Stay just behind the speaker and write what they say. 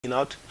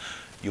out,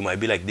 you might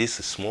be like, this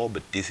is small,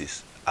 but this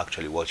is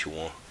actually what you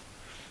want.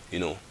 You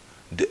know,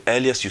 the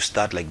earliest you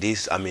start like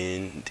this, I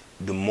mean,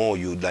 the more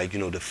you like,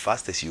 the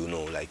fastest you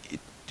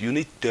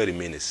need 30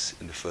 minutes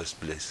in the first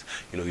place.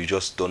 You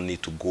just don't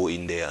need to go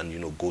in there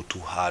and go too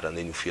hard, and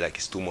then you feel like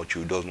it's too much.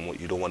 You don't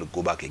want to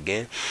go back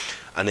again,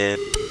 and then.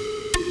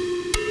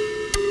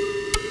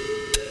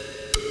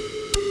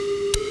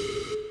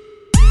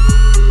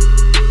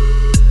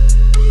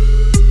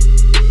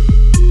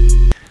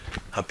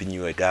 Happy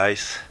New Year,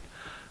 guys.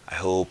 I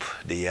hope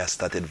the year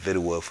started very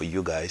well for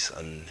you guys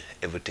and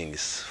everything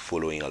is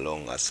following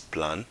along as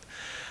planned.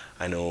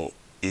 I know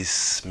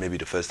it's maybe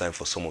the first time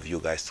for some of you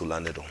guys to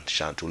land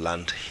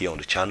here on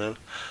the channel.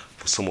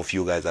 For some of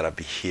you guys that have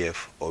been here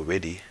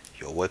already,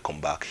 you're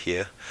welcome back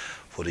here.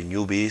 For the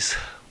newbies,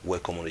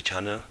 welcome on the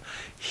channel.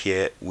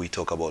 Here we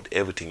talk about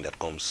everything that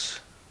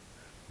comes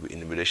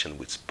in relation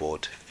with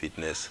sport,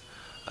 fitness,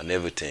 and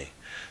everything.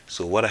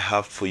 So what I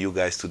have for you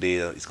guys today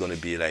is going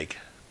to be like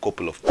a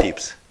couple of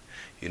tips.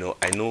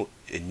 I know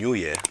a new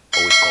year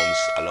always comes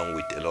along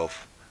with a lot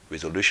of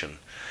resolution.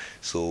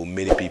 So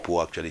many people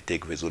actually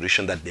take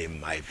resolution that they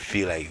might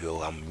feel like,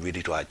 yo, I'm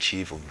ready to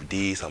achieve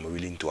this, I'm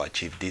willing to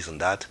achieve this and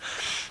that.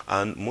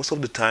 And most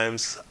of the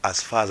times,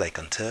 as far as I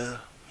can tell,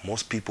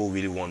 most people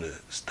really want to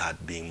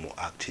start being more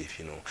active,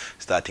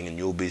 starting a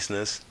new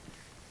business,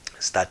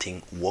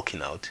 starting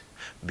working out,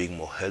 being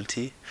more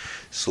healthy.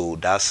 So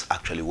that's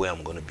actually where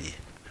I'm going to be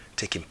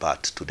taking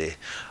part today.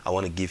 I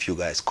want to give you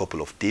guys a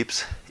couple of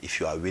tips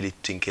if you are really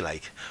thinking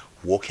like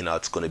working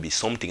out is going to be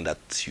something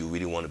that you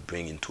really want to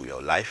bring into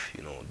your life,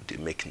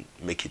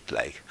 make it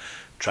like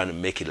trying to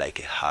make it like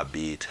a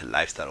habit, a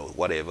lifestyle, or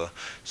whatever.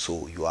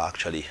 So you are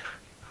actually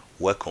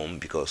welcome,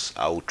 because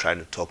I will try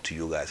to talk to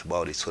you guys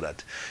about it so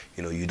that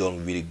you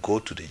don't really go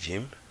to the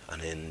gym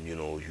and then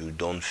you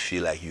don't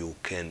feel like you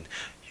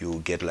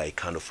get like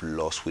kind of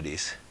lost with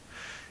this.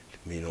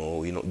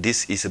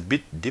 This is a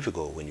bit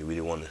difficult when you really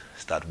want to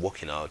start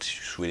working out.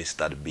 You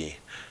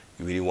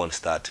really want to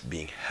start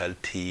being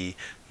healthy,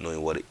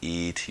 knowing what to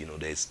eat.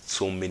 There's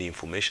so many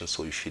information,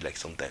 so you feel like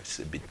sometimes it's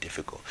a bit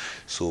difficult.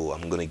 So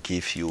I'm gonna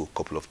give you a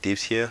couple of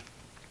tips here.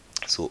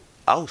 So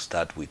I'll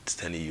start with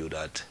telling you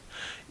that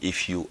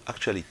if you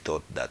actually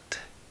thought that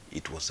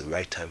it was the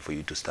right time for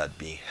you to start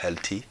being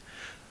healthy,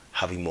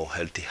 having more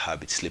healthy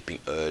habits, sleeping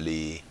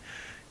early,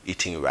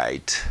 eating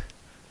right,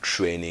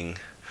 training,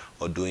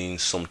 or doing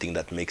something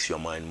that makes your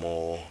mind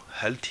more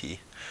healthy,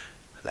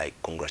 like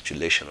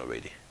congratulations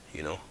already.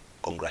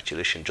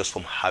 Congratulations just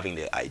from having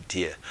the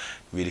idea.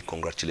 Really,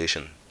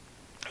 congratulations.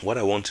 What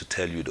I want to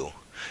tell you though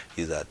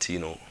is that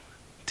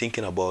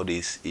thinking about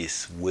this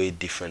is way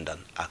different than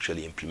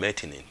actually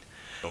implementing it.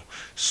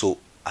 So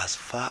as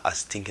far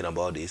as thinking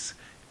about this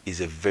is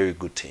a very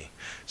good thing.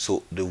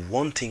 So the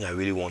one thing I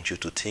really want you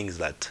to think is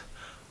that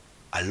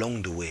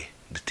along the way,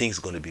 the thing's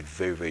going to be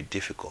very, very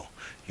difficult.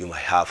 You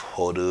might have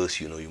hurdles,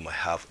 you might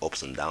have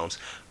ups and downs,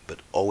 but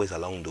always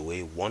along the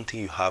way, one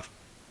thing you have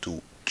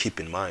to keep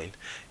in mind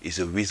is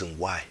the reason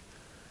why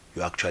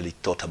you actually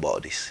thought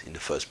about this in the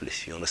first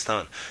place. You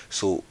understand?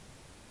 So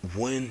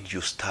when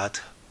you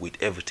start with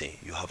everything,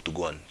 you have to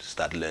go and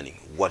start learning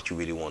what you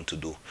really want to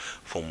do,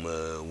 from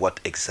what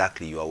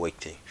exactly you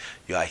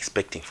are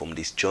expecting from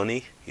this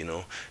journey.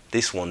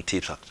 This one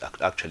tips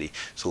actually.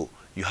 So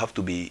you have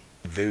to be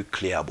very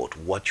clear about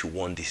what you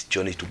want this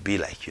journey to be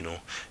like,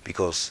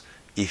 because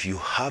if you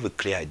have a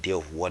clear idea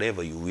of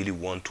whatever you really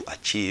want to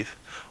achieve,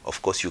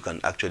 of course you can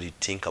actually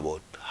think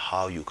about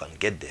how you can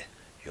get there.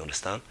 You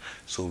understand?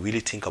 So really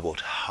think about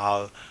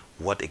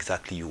what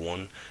exactly you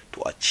want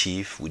to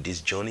achieve with this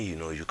journey.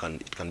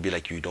 It can be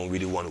like you don't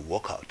really want to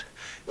work out.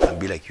 It can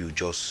be like you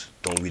just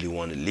don't really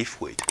want to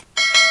lift weight.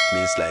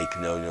 Means like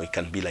it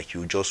can be like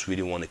you just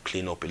really want to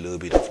clean up a little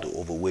bit of the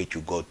overweight you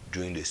got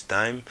during this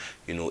time,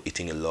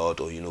 eating a lot,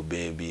 or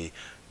maybe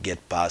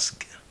get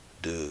past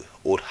the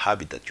old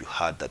habit that you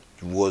had that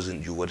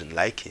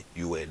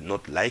you were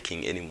not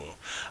liking anymore,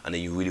 and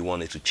then you really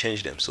wanted to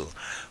change them. So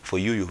for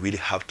you really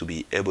have to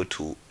be able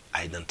to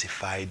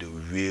identify the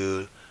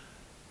real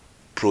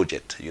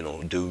project,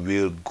 the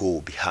real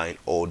goal behind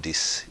all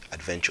this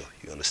adventure.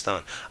 You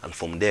understand? And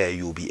from there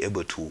you'll be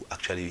able to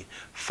actually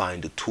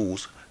find the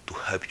tools to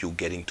help you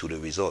getting to the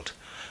result.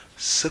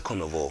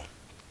 Second of all,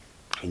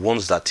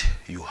 once that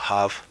you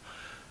have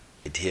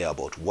an idea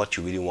about what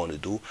you really want to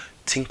do,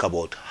 think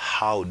about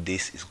how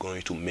this is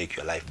going to make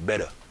your life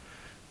better,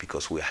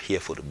 because we are here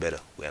for the better.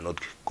 We are not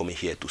coming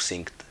here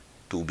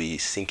to be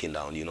sinking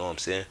down. You know what I'm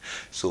saying?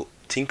 So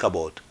think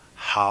about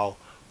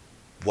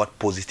what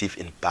positive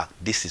impact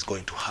this is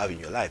going to have in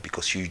your life,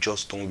 because you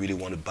just don't really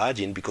want to barge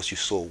in because you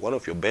saw one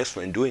of your best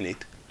friends doing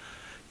it,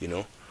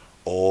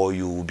 or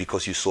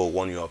because you saw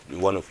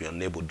one of your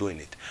neighbor doing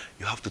it.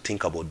 You have to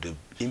think about the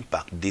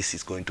impact this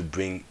is going to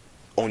bring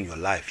on your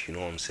life. You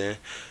know what I'm saying?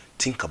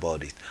 Think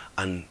about it.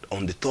 And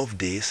on the tough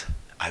days,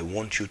 I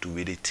want you to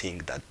really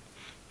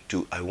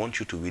I want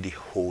you to really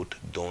hold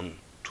on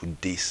to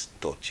this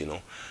thought.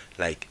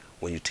 Like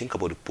when you think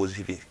about the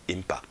positive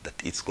impact that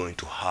it's going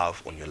to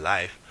have on your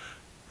life,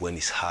 when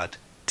it's hard,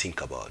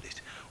 think about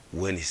it.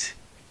 when it's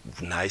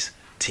nice,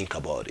 think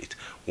about it.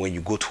 When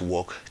you go to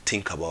work,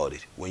 think about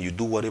it. When you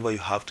do whatever you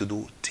have to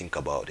do, think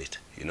about it,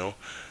 you know.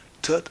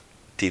 Third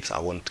tips I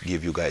want to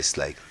give you guys,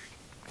 like,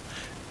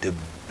 the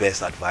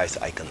best advice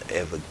I can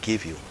ever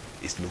give you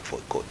is look for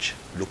a coach,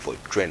 look for a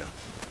trainer.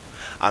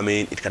 I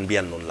mean, it can be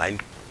an online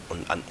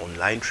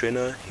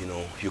trainer. You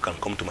know, you can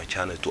come to my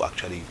channel to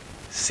actually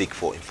seek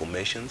for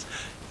information.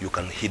 You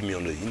can hit me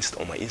on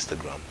on my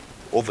Instagram.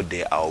 Over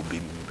there, I'll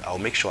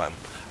make sure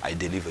I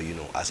deliver, you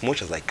know, as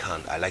much as I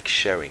can. I like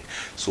sharing.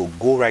 So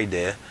go right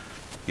there,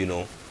 you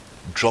know,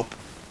 drop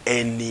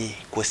any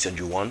question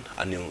you want,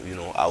 and you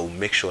know, I'll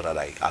make sure that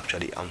I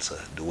actually answer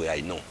the way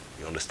I know.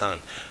 You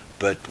understand?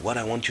 But what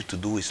I want you to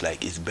do is,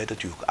 like, it's better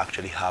to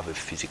actually have a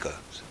physical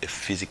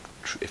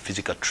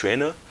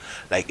trainer,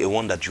 like a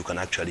one that you can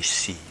actually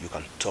see, you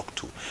can talk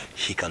to.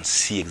 He can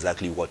see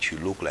exactly what you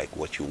look like,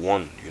 what you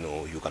want. You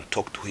know, you can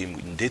talk to him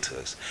in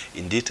details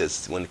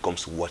when it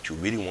comes to what you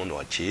really want to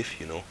achieve,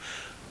 you know,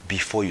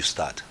 before you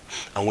start.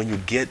 And when you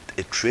get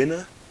a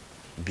trainer,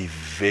 be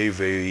very,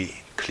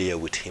 very clear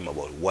with him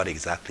about what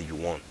exactly you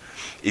want.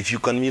 If you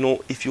can, you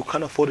know, if you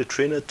can't afford a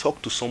trainer,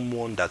 talk to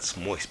someone that's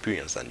more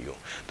experienced than you.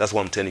 That's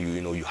why I'm telling you,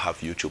 you know, you have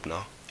YouTube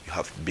now. You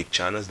have big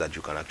channels that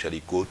you can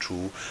actually go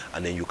through,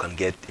 and then you can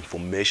get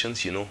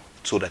informations, you know,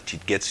 so that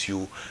it gets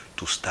you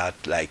to start,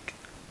 like,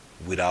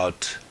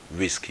 without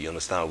risk, you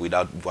understand,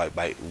 without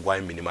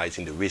why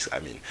minimizing the risk, I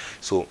mean.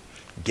 So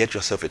get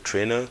yourself a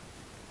trainer,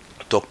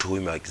 talk to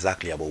him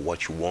exactly about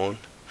what you want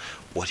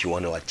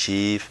to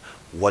achieve,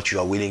 what you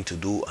are willing to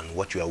do, and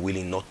what you are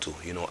willing not to,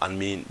 you know. I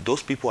mean,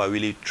 those people are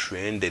really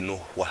trained. They know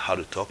how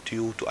to talk to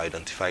you, to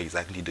identify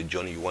exactly the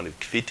journey you want to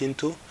fit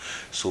into.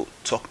 So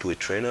talk to a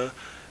trainer,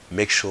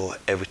 make sure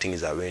everything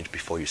is arranged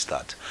before you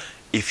start.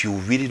 If you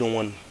really don't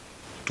want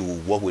to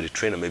work with a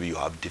trainer, maybe you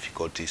have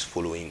difficulties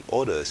following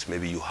orders,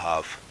 maybe you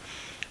have,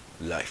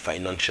 like,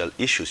 financial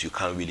issues, you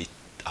can't really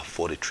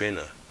afford a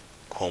trainer,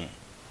 come.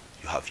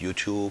 You have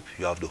YouTube,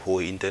 you have the whole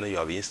internet, you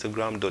have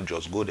Instagram. Don't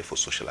just go there for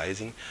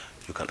socializing.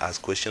 You can ask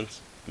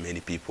questions.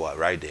 Many people are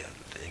right there,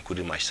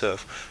 including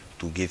myself,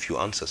 to give you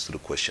answers to the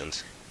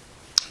questions.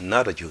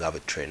 Now that you have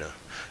a trainer,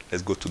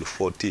 let's go to the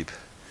fourth tip.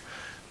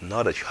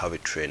 Now that you have a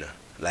trainer,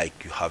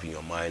 like, you have in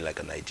your mind, like,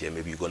 an idea,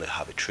 maybe you're going to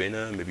have a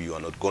trainer, maybe you are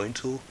not going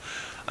to,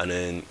 and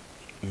then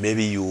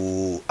maybe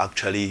you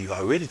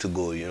are ready to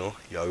go, you know,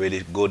 you are ready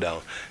to go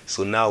down.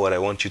 So now what I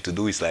want you to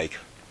do is, like,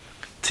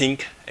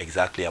 think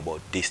exactly about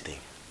this thing.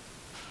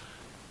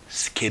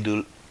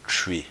 Schedule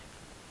 3.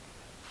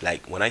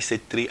 Like, when I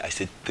said 3, I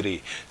said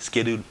 3.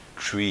 Schedule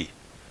 3.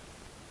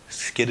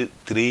 Schedule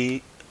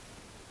 3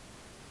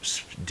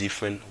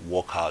 different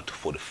workout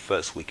for the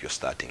first week you're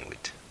starting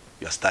with.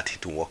 You're starting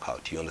to work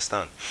out, you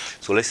understand?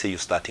 So let's say you're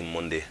starting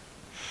Monday.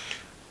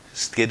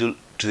 Schedule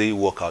 3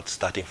 workouts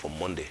starting from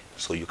Monday.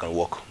 So you can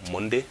work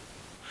Monday,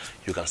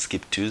 you can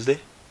skip Tuesday,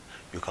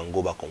 you can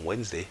go back on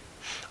Wednesday,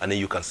 and then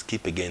you can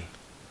skip again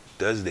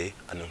Thursday,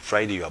 and on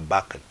Friday you are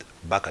back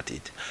at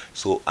it.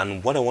 So,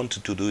 and what I want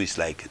you to do is,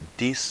 like,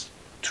 this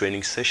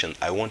training session,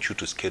 I want you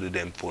to schedule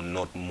them for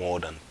not more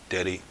than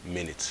 30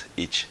 minutes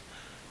each.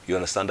 You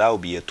understand? That will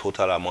be a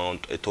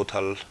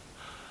total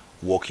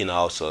working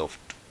hours of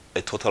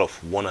a total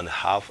of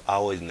 1.5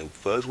 hours in the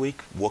first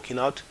week working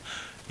out.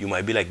 You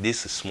might be like,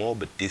 this is small,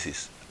 but this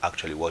is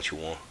actually what you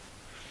want.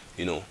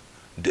 You know,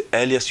 the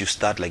earliest you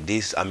start like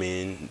this, I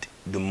mean,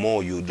 the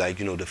more you, like,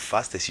 you know, the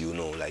fastest, you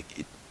know, like,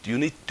 you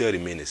need 30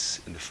 minutes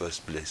in the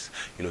first place.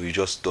 You know, you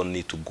just don't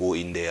need to go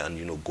in there and,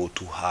 you know, go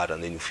too hard,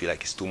 and then you feel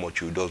like it's too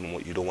much. You don't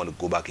want to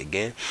go back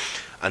again.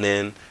 And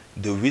then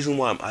the reason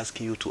why I'm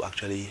asking you to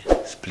actually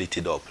split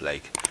it up,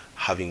 like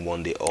having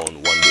one day on,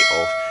 one day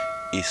off,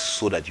 is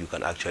so that you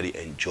can actually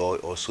enjoy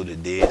also the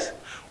days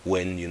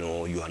when, you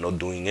know, you are not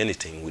doing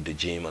anything with the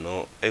gym and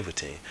all,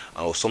 everything,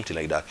 or something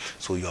like that.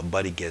 So your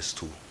body gets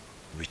to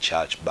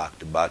recharge back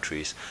the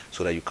batteries,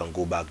 so that you can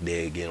go back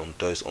there again on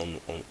Thursday,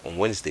 on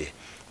Wednesday.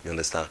 You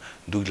understand?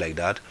 Do it like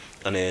that.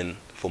 And then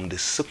from the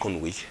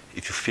second week,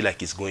 if you feel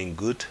like it's going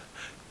good,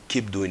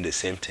 keep doing the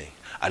same thing,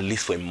 at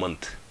least for a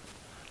month.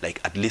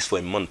 Like, at least for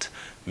a month.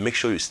 Make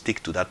sure you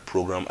stick to that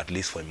program at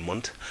least for a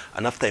month.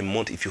 And after a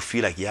month, if you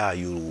feel like, yeah,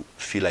 you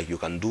feel like you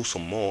can do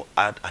some more,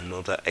 add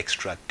another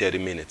extra 30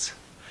 minutes,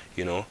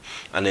 you know.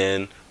 And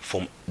then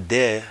from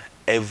there,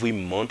 every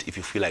month, if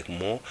you feel like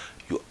more,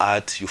 you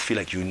feel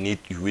like you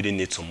really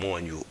need some more,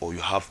 and you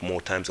have more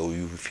times, or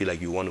you feel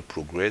like you want to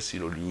progress, you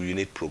know, you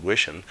need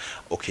progression,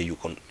 okay, you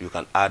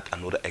can add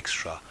another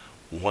extra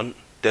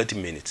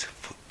 30 minutes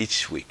for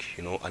each week,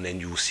 you know. And then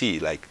you will see,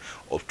 like,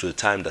 up to the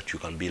time that you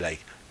can be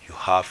like, you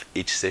have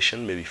each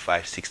session maybe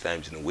 5-6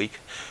 times in a week,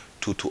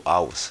 2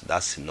 hours.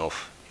 That's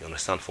enough. You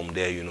understand? From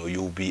there, you know,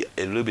 you'll be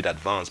a little bit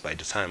advanced by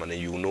the time, and then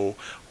you know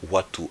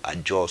what to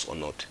adjust or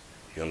not.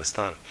 You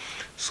understand?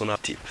 So now,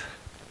 tip,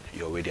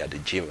 you're already at the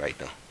gym right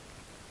now.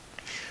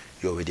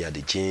 You're already at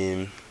the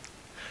gym,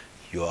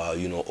 you are,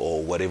 you know,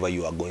 or whatever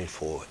you are going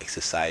for,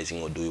 exercising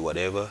or doing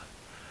whatever.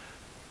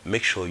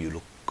 Make sure you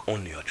look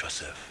only at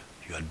yourself.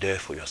 You are there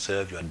for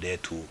yourself. You are there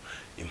to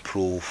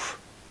improve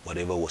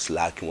whatever was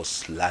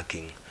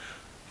lacking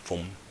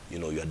from, you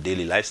know, your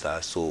daily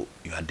lifestyle. So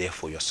you are there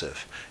for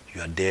yourself,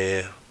 you are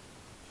there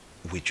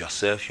with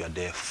yourself, you are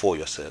there for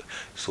yourself.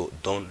 So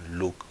don't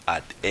look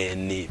at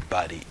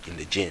anybody in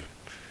the gym.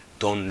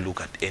 Don't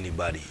look at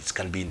anybody. It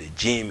can be in the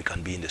gym, it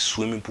can be in the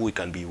swimming pool, it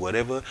can be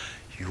whatever.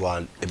 You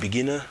are a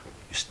beginner,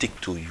 you stick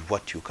to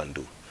what you can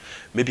do.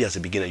 Maybe as a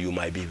beginner you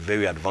might be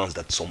very advanced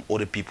than some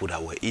other people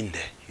that were in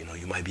there. You know,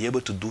 you might be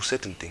able to do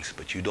certain things,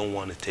 but you don't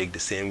want to take the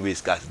same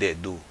risk as they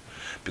do,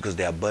 because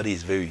their body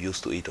is very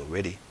used to it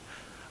already.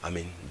 I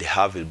mean, they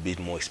have a bit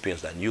more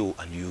experience than you,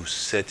 and you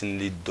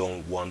certainly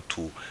don't want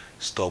to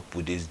stop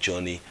with this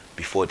journey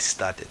before it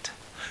started.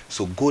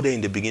 So go there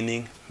in the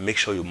beginning, make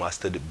sure you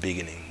master the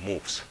beginning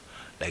moves,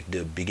 like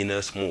the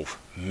beginner's move.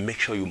 Make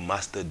sure you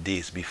master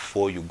this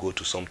before you go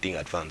to something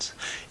advanced.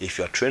 If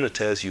your trainer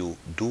tells you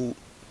do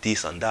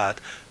this and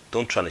that,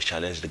 don't try to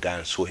challenge the guy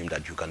and show him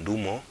that you can do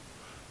more.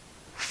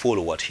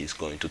 Follow what he's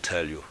going to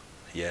tell you.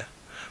 Yeah,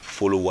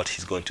 follow what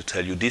he's going to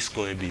tell you. This is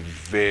going to be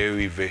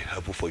very, very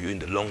helpful for you in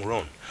the long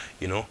run.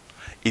 You know,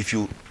 if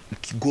you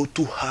go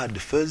too hard the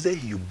first day,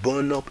 you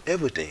burn up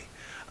everything,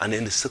 and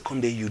then the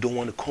second day you don't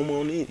want to come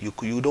on in.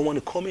 You don't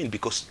want to come in,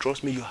 because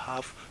trust me, you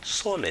have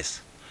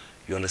soreness.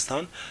 You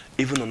understand?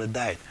 Even on a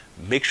diet,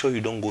 make sure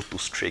you don't go too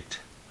strict.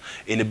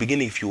 In the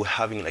beginning, if you were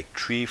having like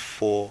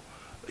 3-4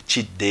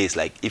 cheat days,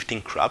 like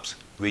eating crabs,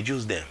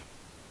 reduce them.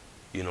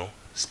 You know,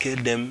 scale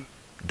them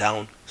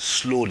down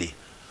slowly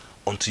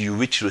until you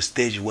reach the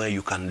stage where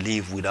you can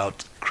live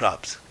without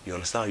crabs. You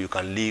understand? You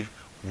can live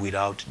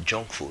without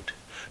junk food.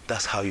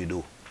 That's how you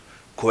do.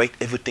 Correct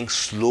everything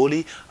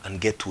slowly and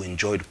get to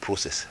enjoy the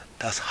process.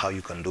 That's how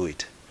you can do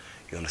it.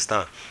 You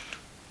understand?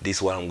 This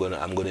is what I'm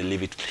gonna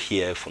leave it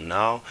here for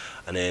now,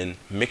 and then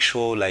make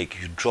sure like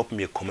you drop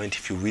me a comment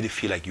if you really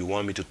feel like you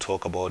want me to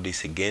talk about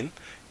this again.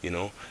 You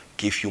know,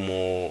 give you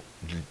more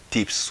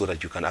tips so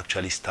that you can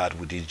actually start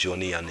with this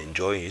journey and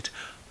enjoy it.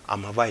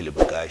 I'm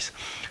available, guys.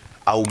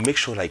 I'll make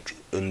sure like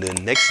in the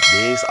next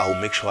days I'll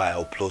make sure I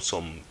upload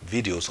some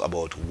videos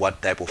about what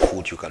type of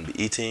food you can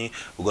be eating.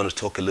 We're going to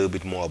talk a little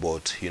bit more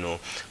about, you know,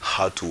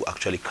 how to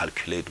actually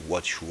calculate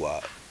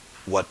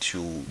what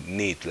you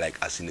need, like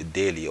as in a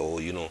daily,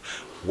 or you know,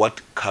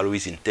 what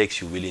calories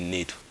intakes you really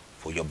need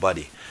for your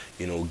body.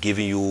 You know,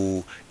 giving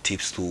you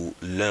tips to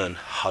learn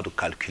how to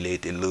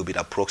calculate a little bit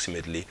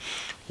approximately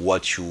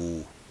what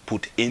you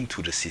put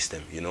into the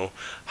system. You know,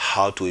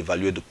 how to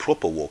evaluate the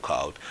proper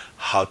workout,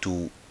 how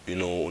to, you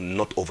know,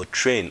 not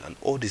overtrain, and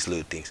all these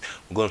little things.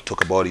 We're going to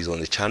talk about this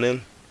on the channel,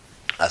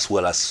 as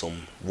well as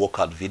some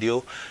workout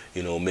video,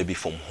 you know, maybe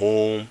from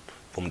home,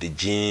 from the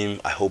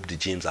gym. I hope the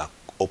gyms are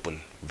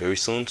open very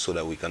soon so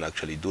that we can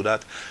actually do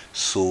that.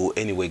 So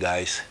anyway,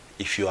 guys,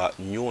 if you are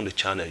new on the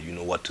channel, you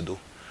know what to do.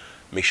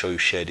 Make sure you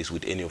share this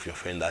with any of your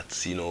friends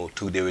that, you know,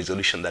 took the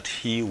resolution that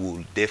he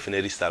will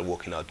definitely start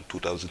working out in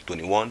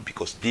 2021,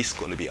 because this is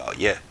going to be our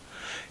year.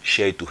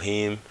 Share it to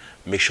him.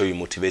 Make sure you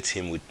motivate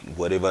him with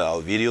whatever our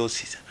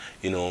videos.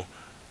 You know,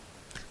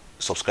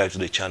 subscribe to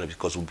the channel,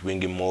 because we'll be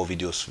bringing more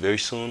videos very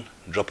soon.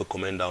 Drop a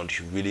comment down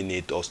if you really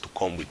need us to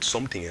come with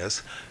something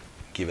else.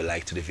 Give a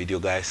like to the video,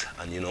 guys,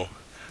 and you know,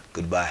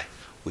 goodbye.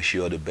 Wish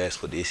you all the best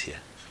for this year.